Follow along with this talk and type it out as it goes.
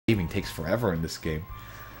saving takes forever in this game.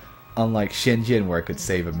 Unlike Shenzhen, where I could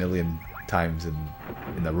save a million times in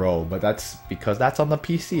a row, but that's because that's on the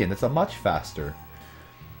PC and it's a much faster.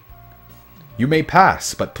 You may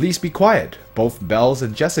pass, but please be quiet. Both Belle's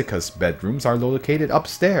and Jessica's bedrooms are located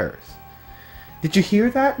upstairs. Did you hear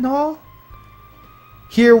that, Noel?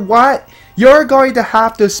 Hear what? You're going to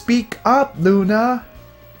have to speak up, Luna.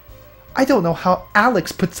 I don't know how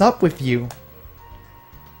Alex puts up with you.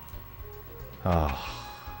 Oh.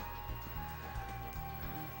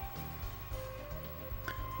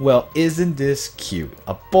 Well, isn't this cute?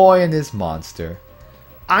 A boy and his monster.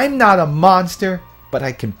 I'm not a monster, but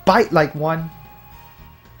I can bite like one.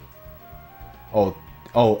 Oh,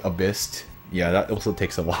 Abyss. Yeah, that also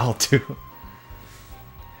takes a while too.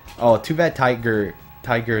 Oh, too bad Tiger,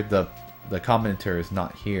 the commentator is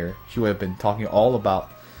not here. She would have been talking all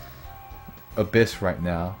about Abyss right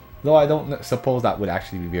now. Though I don't suppose that would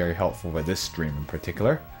actually be very helpful for this stream in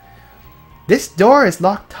particular. This door is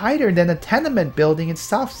locked tighter than a tenement building in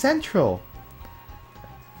South Central.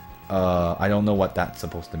 I don't know what that's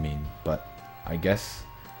supposed to mean, but I guess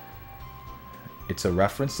it's a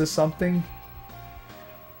reference to something?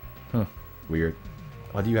 Huh, weird.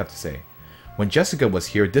 What do you have to say? When Jessica was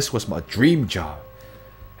here, this was my dream job.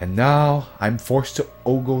 And now, I'm forced to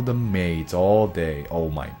ogle the maids all day. Oh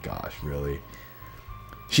my gosh, really?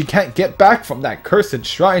 She can't get back from that cursed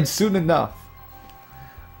shrine soon enough.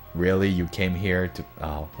 Really? You came here to...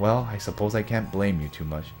 Oh, well, I suppose I can't blame you too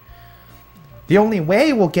much. The only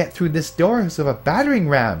way we'll get through this door is with a battering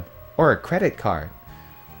ram. Or a credit card.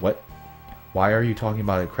 What? Why are you talking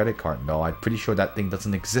about a credit card? No, I'm pretty sure that thing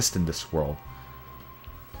doesn't exist in this world.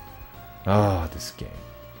 Oh, this game.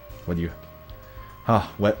 What do you... Huh,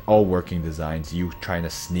 what all working designs, you trying to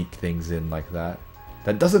sneak things in like that?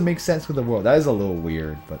 That doesn't make sense with the world. That is a little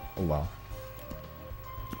weird, but oh well.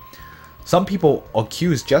 Some people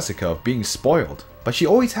accuse Jessica of being spoiled, but she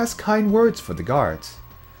always has kind words for the guards.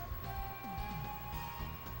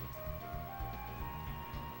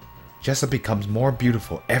 Jessica becomes more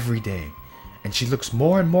beautiful every day, and she looks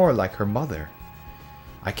more and more like her mother.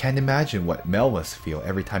 I can't imagine what Mel must feel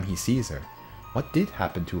every time he sees her. What did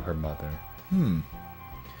happen to her mother?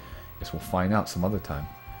 Guess we'll find out some other time.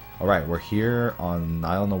 Alright, we're here on...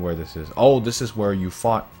 I don't know where this is. Oh, this is where you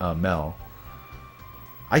fought Mel.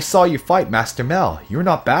 I saw you fight Master Mel. You're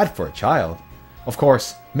not bad for a child. Of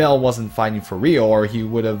course, Mel wasn't fighting for real or he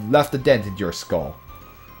would have left a dent in your skull.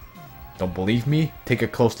 Don't believe me? Take a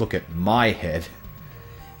close look at my head.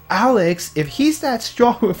 Alex, if he's that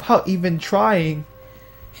strong without even trying...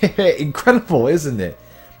 Incredible, isn't it?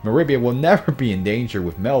 Maribia will never be in danger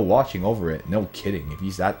with Mel watching over it. No kidding. If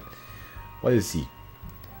he's that... What is he?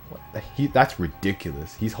 That's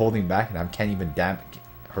ridiculous. He's holding back and I can't even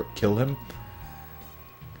kill him.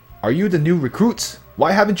 Are you the new recruits?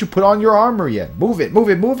 Why haven't you put on your armor yet? Move it, move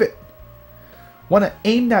it, move it. Wanna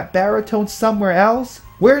aim that baritone somewhere else?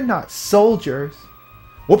 We're not soldiers.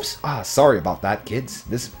 Whoops. Sorry about that, kids.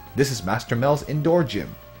 This is Master Mel's indoor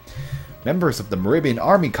gym. Members of the Meribian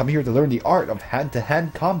army come here to learn the art of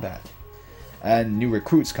hand-to-hand combat. And new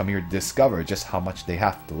recruits come here to discover just how much they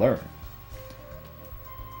have to learn.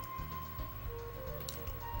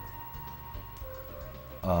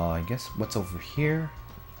 I guess what's over here?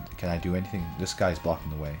 Can I do anything? This guy's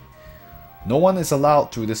blocking the way. No one is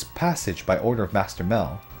allowed through this passage by order of Master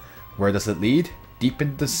Mel. Where does it lead? Deep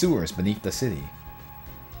into the sewers beneath the city.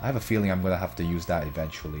 I have a feeling I'm going to have to use that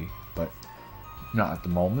eventually, but not at the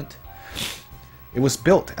moment. It was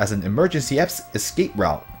built as an emergency escape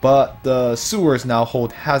route, but the sewers now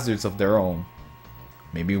hold hazards of their own.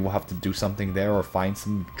 Maybe we'll have to do something there or find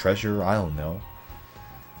some treasure, I don't know.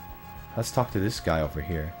 Let's talk to this guy over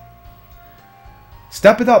here.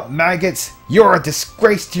 Step it up, maggots! You're a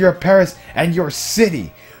disgrace to your parents and your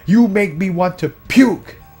city! You make me want to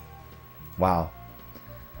puke! Wow.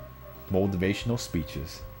 Motivational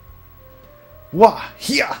speeches. Wah!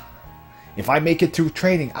 Here! If I make it through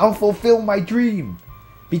training, I'll fulfill my dream!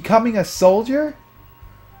 Becoming a soldier?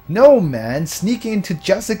 No, man! Sneaking into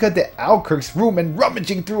Jessica de Alkirk's room and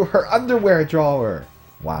rummaging through her underwear drawer!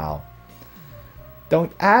 Wow.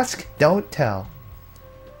 Don't ask, don't tell.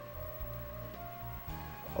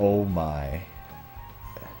 Oh my.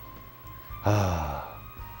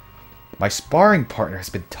 My sparring partner has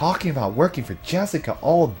been talking about working for Jessica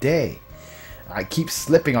all day. I keep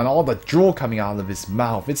slipping on all the drool coming out of his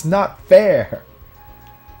mouth. It's not fair.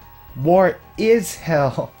 War is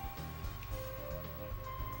hell.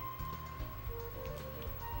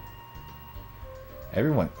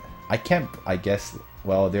 Everyone, I guess,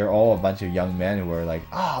 well, they're all a bunch of young men who are like,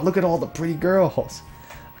 look at all the pretty girls.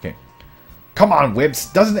 Okay. Come on, Whips.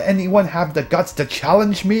 Doesn't anyone have the guts to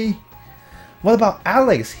challenge me? What about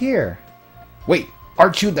Alex here? Wait,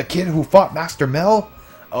 aren't you the kid who fought Master Mel?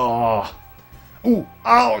 Oh. Ooh,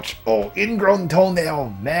 ouch. Oh, ingrown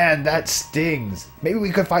toenail. Man, that stings. Maybe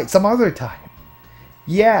we could fight some other time.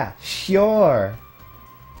 Yeah, sure.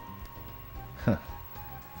 Huh.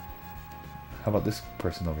 How about this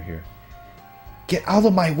person over here? Get out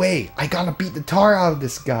of my way. I gotta beat the tar out of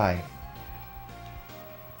this guy.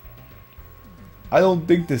 I don't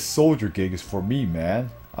think this soldier gig is for me, man.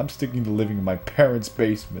 I'm sticking to living in my parents'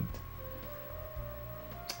 basement.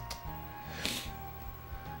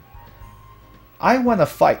 I want to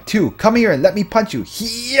fight too. Come here and let me punch you.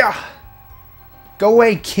 Yeah. Go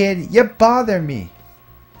away, kid. You bother me.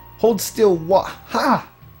 Hold still. What? Ha!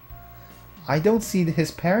 I don't see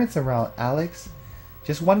his parents around, Alex.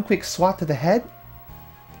 Just one quick swat to the head.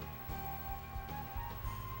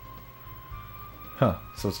 Huh.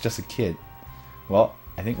 So it's just a kid. Well,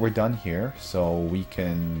 I think we're done here, so we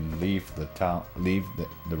can leave the town, leave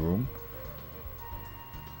the room.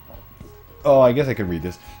 Oh, I guess I could read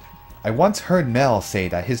this. I once heard Mel say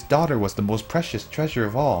that his daughter was the most precious treasure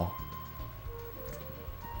of all.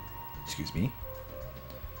 Excuse me.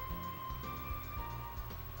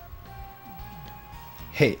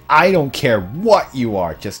 Hey, I don't care what you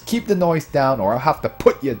are. Just keep the noise down or I'll have to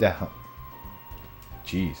put you down.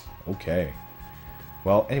 Jeez, okay.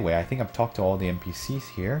 Well, anyway, I think I've talked to all the NPCs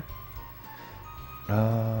here.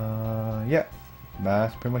 Yeah.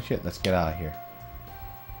 That's pretty much it. Let's get out of here.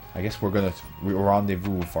 I guess we're gonna rendezvous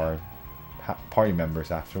with our party members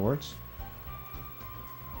afterwards.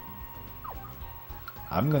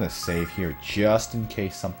 I'm gonna save here just in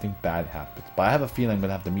case something bad happens. But I have a feeling I'm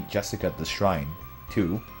gonna have to meet Jessica at the shrine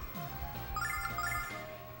too.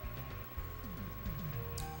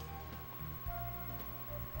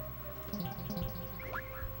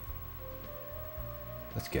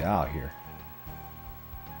 Let's get out of here.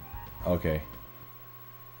 Okay.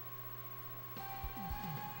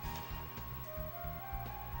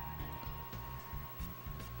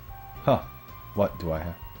 Huh. What do I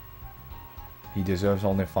have? He deserves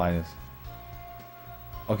only finest.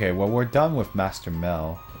 Okay, well we're done with Master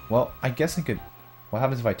Mel. Well, I guess I could... What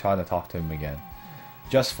happens if I try to talk to him again?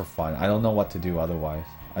 Just for fun. I don't know what to do otherwise.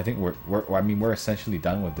 I think we're essentially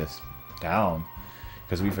done with this town.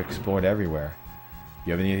 Because we've explored everywhere.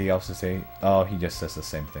 You have anything else to say? Oh, he just says the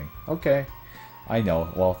same thing. Okay. I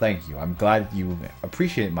know. Well, thank you. I'm glad you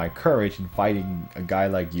appreciate my courage in fighting a guy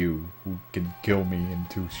like you who can kill me in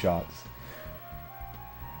 2 shots.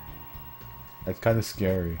 That's kind of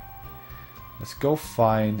scary. Let's go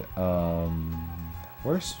find,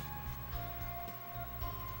 where's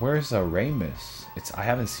Ramus? I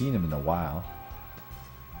haven't seen him in a while.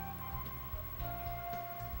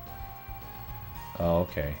 Oh,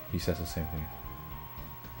 okay. He says the same thing.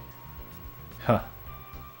 Huh.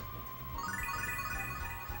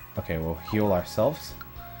 Okay, we'll heal ourselves.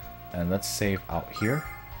 And let's save out here.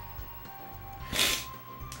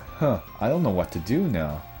 Huh. I don't know what to do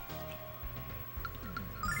now.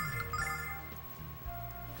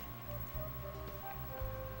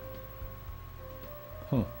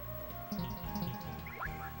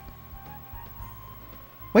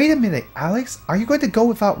 Wait a minute, Alex. Are you going to go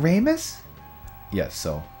without Ramus? Yes,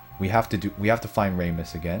 so we have to find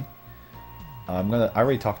Ramus again. I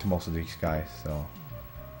already talked to most of these guys, so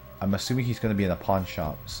I'm assuming he's gonna be in a pawn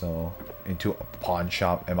shop. So into a pawn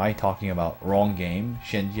shop. Am I talking about wrong game?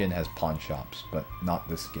 Shenzhen has pawn shops, but not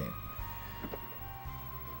this game.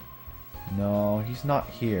 No, he's not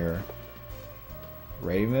here.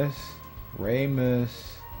 Ramus?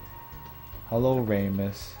 Ramus. Hello,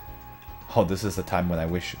 Ramus. Oh, this is the time when I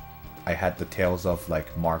wish I had the Tales of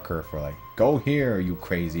like marker for like, go here, you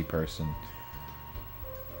crazy person.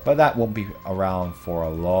 But that won't be around for a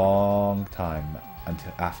long time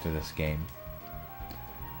until after this game.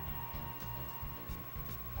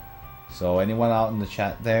 So anyone out in the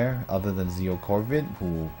chat there other than Zeo Corvid,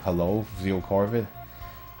 hello Zeo Corvid,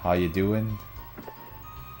 how you doing?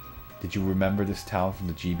 Did you remember this town from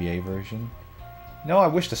the GBA version? No, I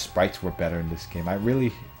wish the sprites were better in this game. I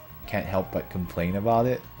really can't help but complain about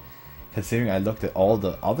it, considering I looked at all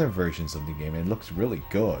the other versions of the game and it looks really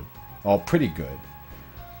good. Oh, pretty good.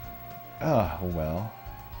 Oh, well.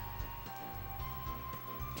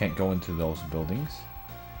 Can't go into those buildings.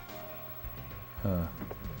 Huh.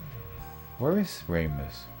 Where is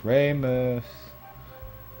Ramus? Ramus!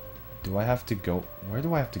 Do I have to go? Where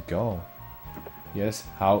do I have to go? Yes,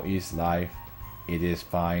 how is life? It is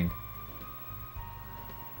fine.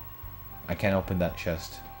 I can't open that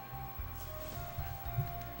chest.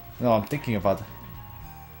 No, I'm thinking about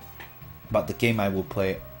the game I will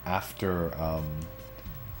play after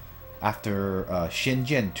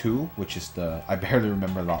Shingen 2, which is the, I barely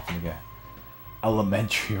remember a lot from the game,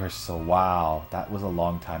 elementary or so. Wow, that was a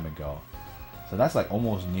long time ago. So that's like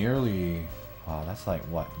almost nearly, wow, that's like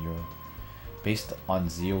what, you're based on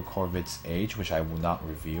Zeo Corvid's age, which I will not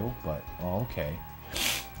reveal, but oh, okay.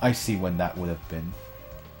 I see when that would have been.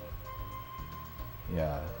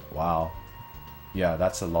 Yeah, wow. Yeah,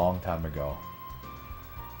 that's a long time ago.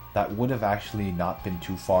 That would have actually not been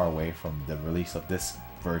too far away from the release of this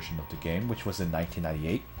version of the game, which was in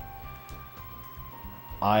 1998.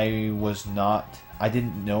 I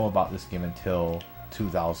didn't know about this game until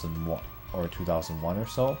 2001 or 2001 or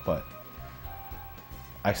so, but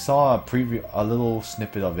I saw a little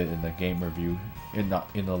snippet of it in the game review, in a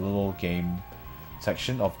little game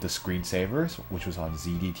section of the screensavers, which was on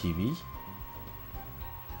ZDTV.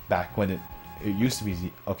 Back when it used to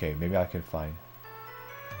be okay, maybe I can find.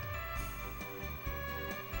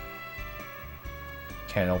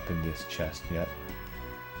 Can't open this chest yet.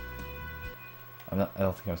 I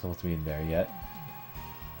don't think I'm supposed to be in there yet.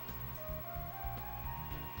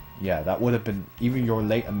 Yeah, that would have been, even your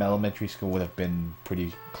late elementary school would have been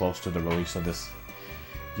pretty close to the release of this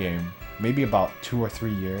game. Maybe about 2 or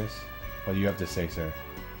 3 years. What do you have to say, sir?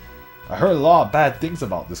 I heard a lot of bad things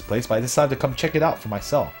about this place, but I decided to come check it out for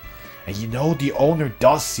myself. And you know, the owner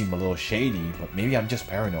does seem a little shady, but maybe I'm just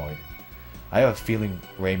paranoid. I have a feeling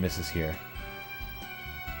Ramus is here.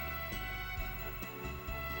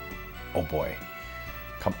 Oh boy.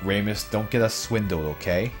 Come, Ramus, don't get us swindled,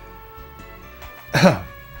 okay?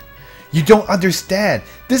 You don't understand!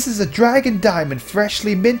 This is a dragon diamond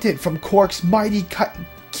freshly minted from Cork's mighty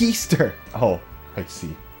keister. Oh, I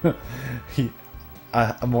see.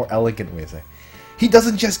 A more elegant way to say. He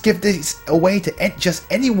doesn't just give this away to just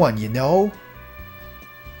anyone, you know?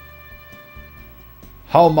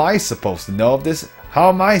 How am I supposed to know if this? How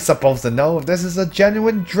am I supposed to know if this is a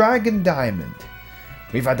genuine dragon diamond?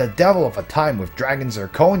 We've had the devil of a time with dragon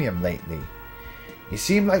zirconium lately. It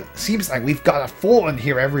seems like we've got a fool in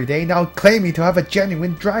here every day now claiming to have a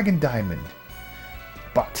genuine dragon diamond.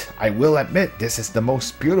 But I will admit this is the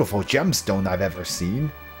most beautiful gemstone I've ever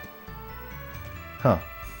seen. Huh.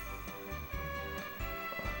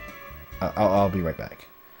 I'll be right back.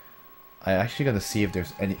 I actually gotta see if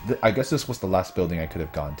there's any. I guess this was the last building I could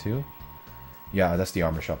have gone to. Yeah, that's the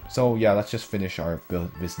armor shop. So yeah, let's just finish our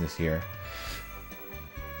business here.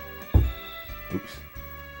 Oops.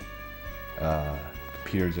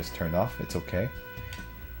 Computer just turned off. It's okay.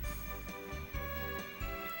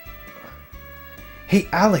 Hey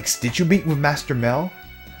Alex, did you meet with Master Mel?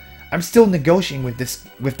 I'm still negotiating with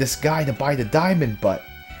this guy to buy the diamond, but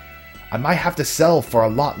I might have to sell for a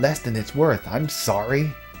lot less than it's worth. I'm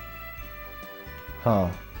sorry. Huh.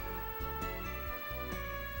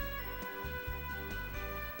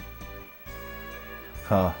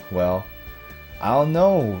 Huh, well, I don't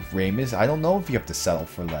know, Ramus. I don't know if you have to settle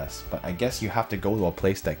for less, but I guess you have to go to a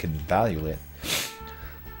place that can value it.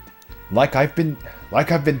 Like I've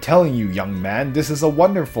been telling you, young man, this is a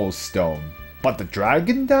wonderful stone. But the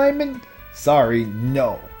dragon diamond? Sorry,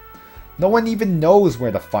 no. No one even knows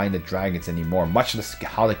where to find the dragons anymore, much less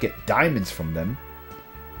how to get diamonds from them.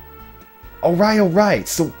 Alright,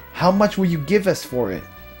 so how much will you give us for it?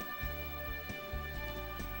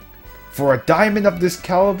 For a diamond of this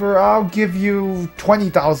caliber, I'll give you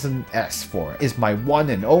 20,000 S for it. Is my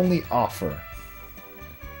one and only offer.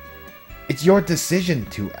 It's your decision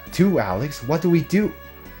to Alex. What do we do?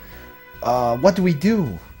 What do we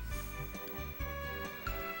do?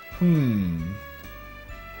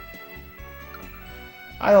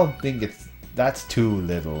 I don't think that's too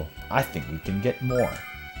little. I think we can get more.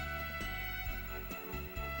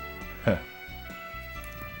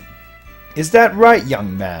 Is that right,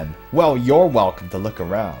 young man? Well, you're welcome to look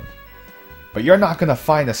around. But you're not gonna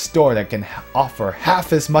find a store that can offer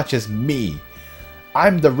half as much as me.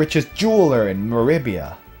 I'm the richest jeweler in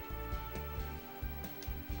Maribia.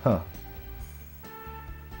 Huh.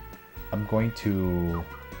 I'm going to...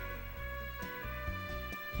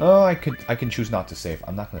 Oh, I can choose not to save.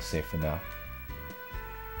 I'm not gonna save for now.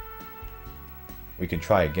 We can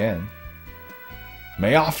try again.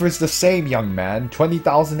 My offer is the same, young man.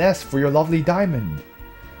 20,000 S for your lovely diamond.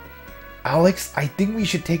 Alex, I think we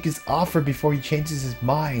should take his offer before he changes his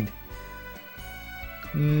mind.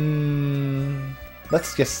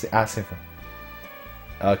 Let's just ask him.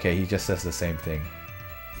 Okay, he just says the same thing.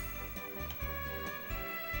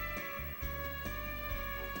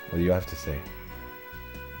 What do you have to say?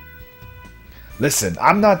 Listen,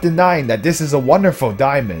 I'm not denying that this is a wonderful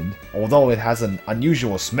diamond, although it has an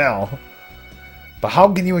unusual smell. But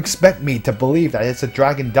how can you expect me to believe that it's a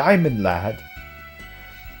dragon diamond, lad?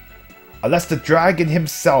 Unless the dragon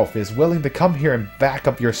himself is willing to come here and back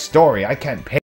up your story, I can't pay